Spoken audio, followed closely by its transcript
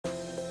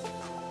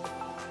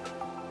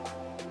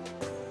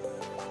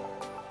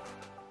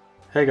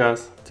Hey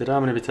guys, today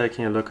I'm going to be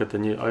taking a look at the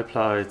new Oplà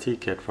IoT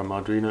kit from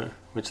Arduino,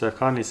 which they've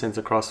kindly sent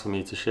across for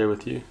me to share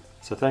with you,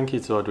 so thank you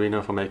to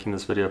Arduino for making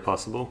this video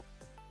possible.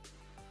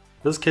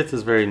 This kit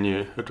is very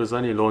new, it was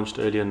only launched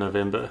early in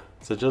November,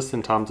 so just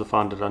in time to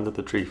find it under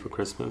the tree for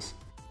Christmas.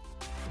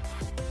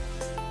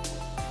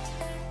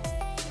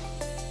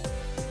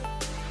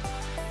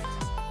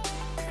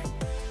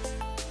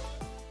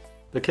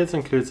 The kit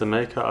includes a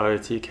MKR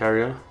IoT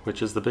carrier,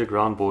 which is the big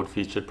round board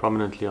featured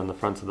prominently on the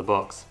front of the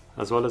box,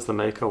 as well as the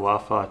MKR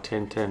WiFi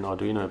 1010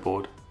 Arduino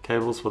board,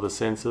 cables for the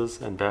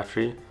sensors and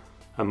battery,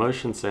 a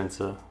motion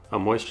sensor, a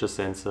moisture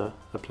sensor,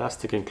 a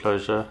plastic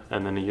enclosure,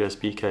 and then a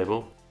USB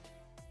cable.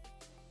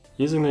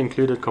 Using the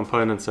included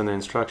components and the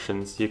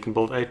instructions, you can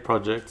build 8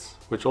 projects,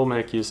 which all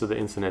make use of the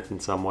internet in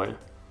some way.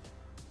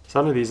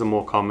 Some of these are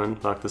more common,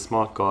 like the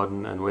smart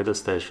garden and weather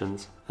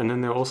stations, and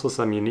then there are also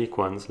some unique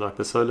ones like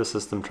the solar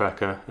system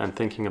tracker and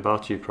Thinking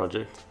About You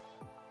project.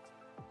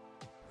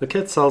 The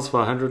kit sells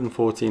for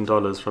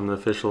 $114 from the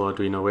official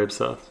Arduino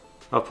website.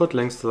 I'll put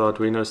links to the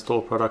Arduino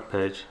store product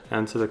page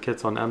and to the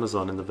kit on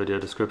Amazon in the video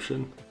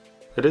description.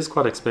 It is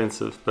quite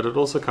expensive, but it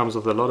also comes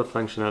with a lot of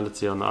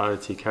functionality on the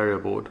IoT carrier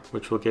board,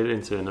 which we'll get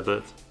into in a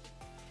bit.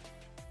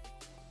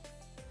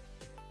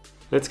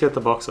 Let's get the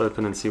box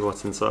open and see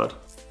what's inside.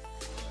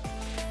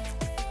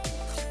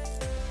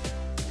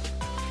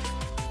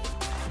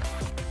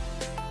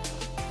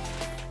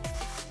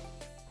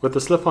 With the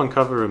slip-on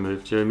cover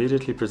removed, you're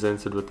immediately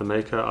presented with the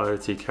MKR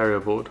IoT carrier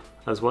board,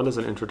 as well as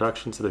an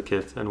introduction to the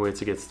kit and where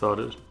to get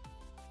started.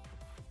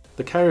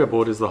 The carrier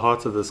board is the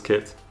heart of this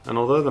kit, and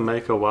although the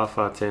MKR WiFi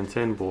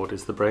 1010 board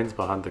is the brains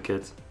behind the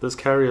kit, this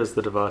carrier is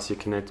the device you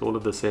connect all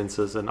of the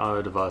sensors and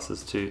I/O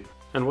devices to,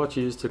 and what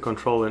you use to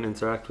control and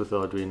interact with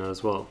the Arduino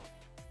as well.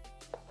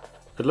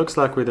 It looks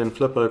like we then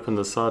flip open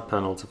the side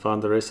panel to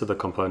find the rest of the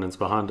components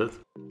behind it.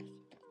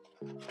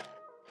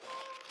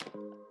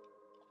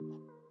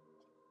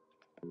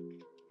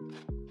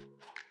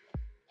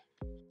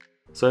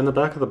 So in the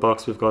back of the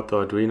box we've got the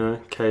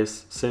Arduino,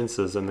 case,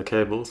 sensors and the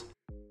cables.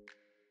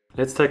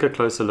 Let's take a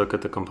closer look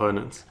at the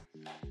components.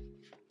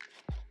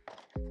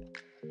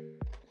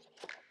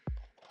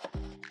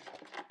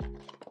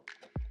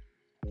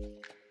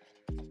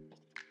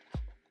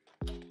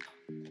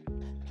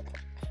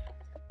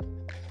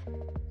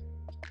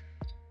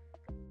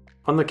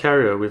 On the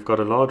carrier we've got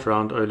a large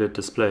round Oled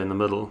display in the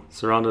middle,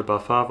 surrounded by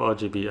 5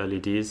 RGB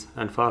LEDs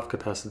and 5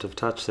 capacitive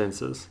touch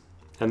sensors,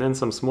 and then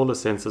some smaller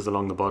sensors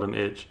along the bottom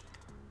edge.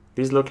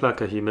 These look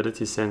like a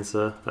humidity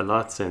sensor, a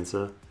light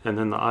sensor, and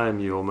then the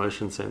IMU or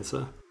motion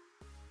sensor.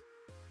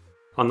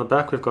 On the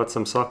back we've got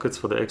some sockets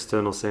for the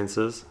external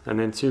sensors, and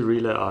then 2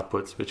 relay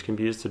outputs which can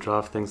be used to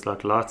drive things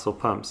like lights or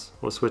pumps,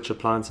 or switch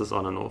appliances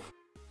on and off.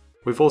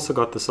 We've also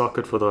got the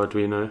socket for the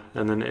Arduino,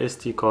 and then an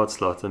SD card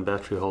slot and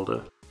battery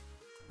holder.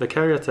 The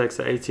carrier takes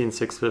a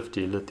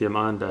 18650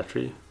 lithium-ion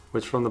battery,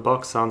 which from the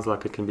box sounds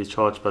like it can be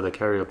charged by the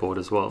carrier board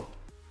as well.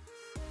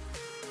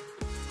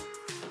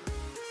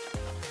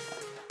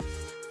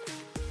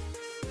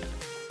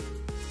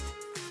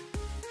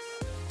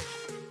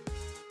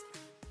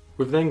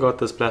 We've then got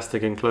this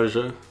plastic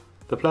enclosure.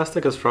 The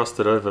plastic is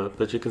frosted over,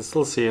 but you can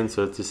still see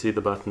into it to see the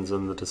buttons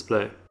in the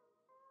display.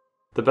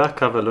 The back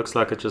cover looks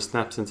like it just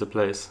snaps into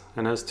place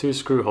and has 2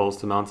 screw holes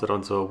to mount it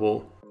onto a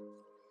wall.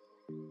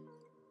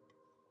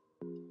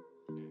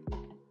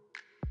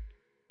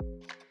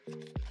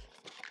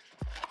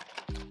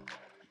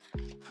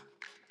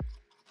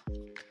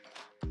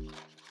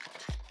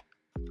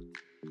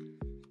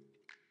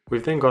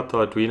 We've then got the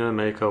Arduino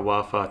MKR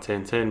WiFi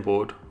 1010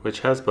 board,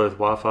 which has both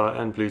Wi-Fi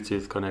and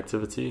Bluetooth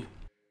connectivity.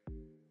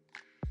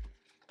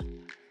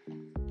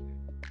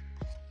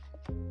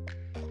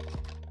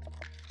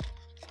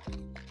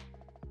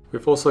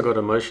 We've also got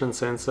a motion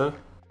sensor,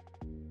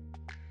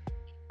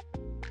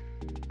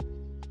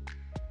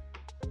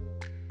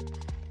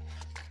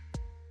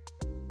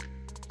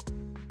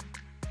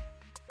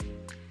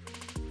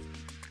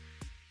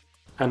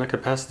 and a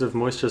capacitive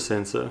moisture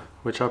sensor,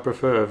 which I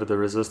prefer over the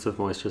resistive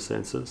moisture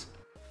sensors.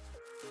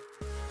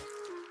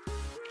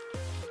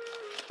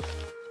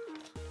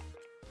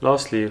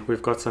 Lastly,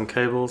 we've got some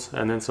cables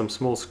and then some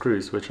small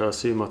screws which I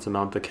assume are to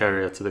mount the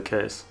carrier to the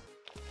case.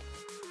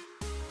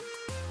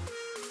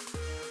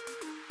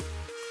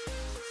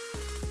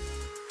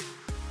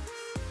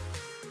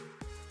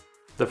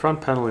 The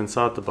front panel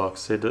inside the box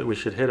said that we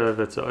should head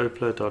over to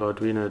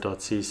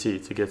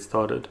opla.arduino.cc to get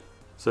started,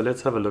 so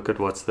let's have a look at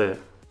what's there.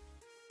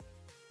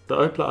 The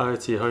Oplà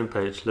IoT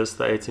homepage lists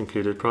the 8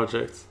 included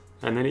projects,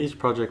 and then each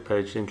project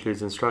page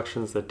includes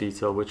instructions that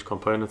detail which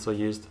components are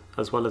used,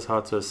 as well as how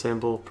to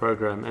assemble,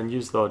 program and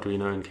use the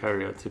Arduino and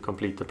carrier to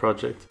complete the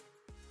project.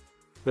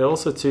 There are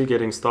also 2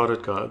 getting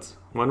started guides,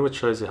 one which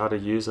shows you how to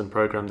use and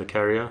program the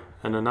carrier,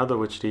 and another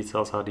which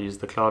details how to use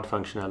the cloud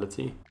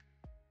functionality.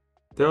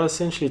 There are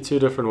essentially 2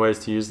 different ways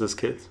to use this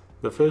kit.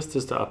 The first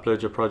is to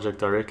upload your project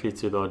directly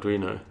to the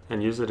Arduino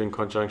and use it in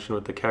conjunction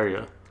with the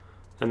carrier.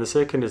 And the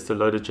second is to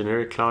load a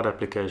generic cloud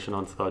application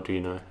onto the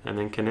Arduino and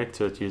then connect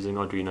to it using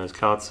Arduino's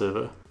cloud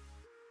server.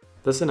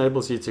 This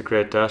enables you to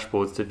create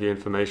dashboards to view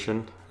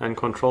information and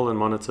control and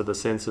monitor the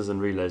sensors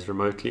and relays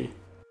remotely.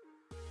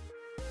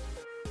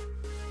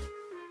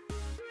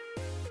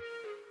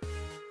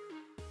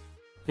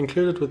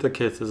 Included with the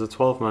kit is a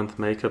 12-month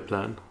maker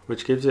plan,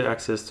 which gives you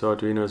access to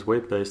Arduino's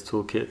web-based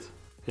toolkit,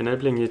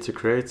 enabling you to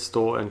create,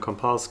 store and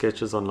compile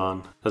sketches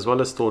online, as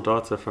well as store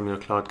data from your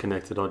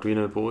cloud-connected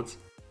Arduino boards.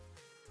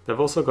 They've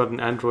also got an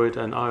Android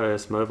and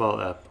iOS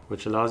mobile app,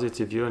 which allows you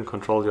to view and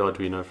control your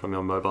Arduino from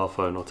your mobile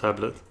phone or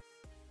tablet.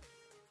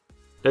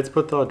 Let's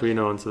put the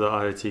Arduino onto the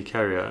IoT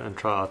carrier and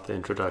try out the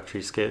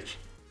introductory sketch.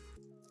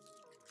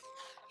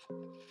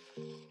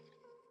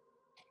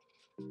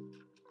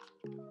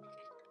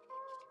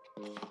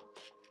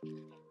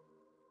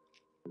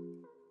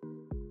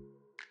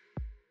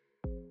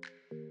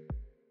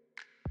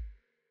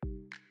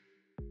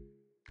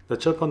 The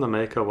chip on the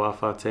MKR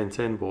WiFi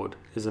 1010 board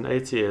is an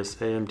ATS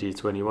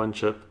AMD21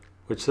 chip,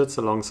 which sits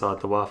alongside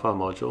the Wi-Fi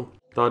module.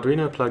 The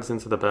Arduino plugs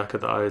into the back of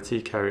the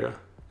IoT carrier,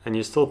 and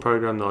you still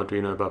program the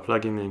Arduino by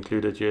plugging the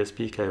included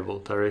USB cable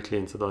directly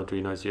into the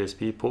Arduino's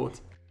USB port.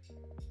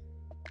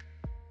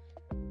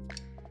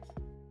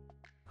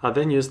 I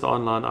then used the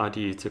online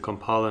IDE to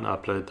compile and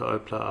upload the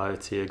Oplà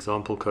IoT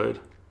example code,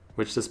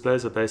 which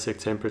displays a basic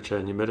temperature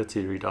and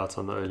humidity readout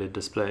on the Oled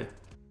display.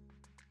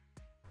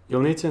 You'll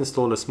need to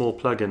install a small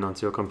plugin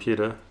onto your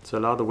computer to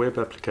allow the web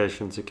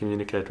application to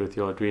communicate with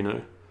your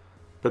Arduino,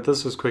 but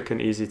this was quick and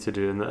easy to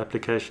do and the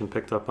application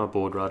picked up my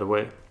board right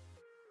away.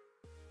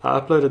 I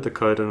uploaded the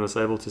code and was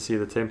able to see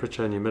the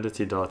temperature and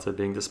humidity data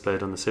being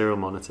displayed on the serial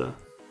monitor.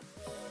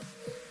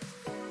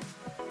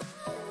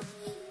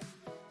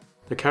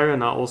 The carrier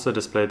now also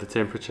displayed the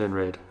temperature in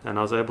red, and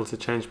I was able to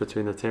change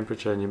between the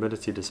temperature and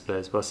humidity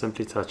displays by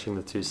simply touching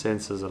the two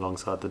sensors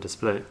alongside the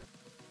display.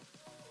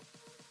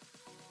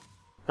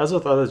 As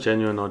with other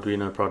genuine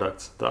Arduino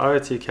products, the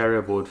IoT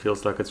carrier board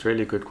feels like it's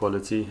really good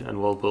quality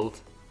and well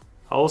built.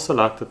 I also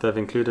like that they've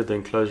included the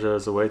enclosure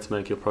as a way to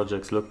make your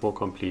projects look more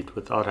complete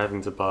without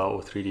having to buy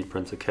or 3D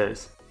print a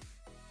case.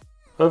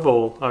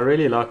 Overall, I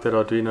really like that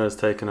Arduino has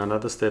taken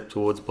another step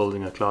towards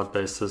building a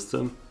cloud-based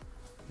system.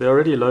 There are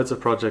already loads of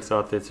projects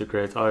out there to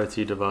create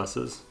IoT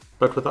devices,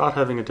 but without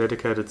having a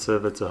dedicated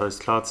server to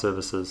host cloud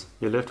services,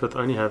 you're left with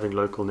only having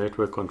local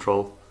network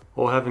control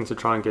or having to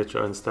try and get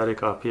your own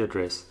static IP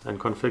address and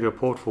configure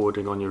port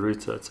forwarding on your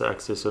router to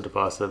access your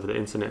device over the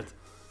internet,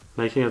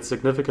 making it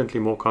significantly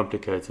more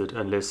complicated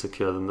and less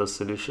secure than this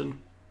solution.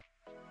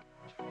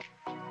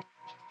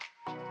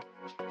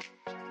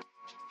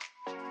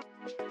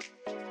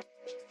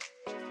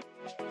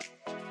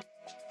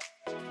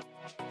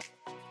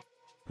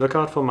 Look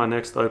out for my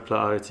next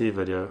Oplà IoT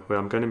video, where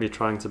I'm going to be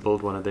trying to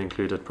build one of the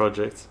included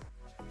projects.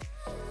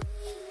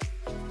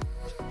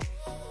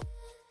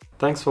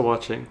 Thanks for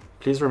watching.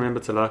 Please remember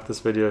to like this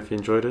video if you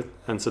enjoyed it,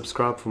 and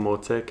subscribe for more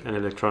tech and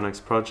electronics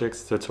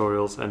projects,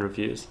 tutorials and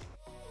reviews.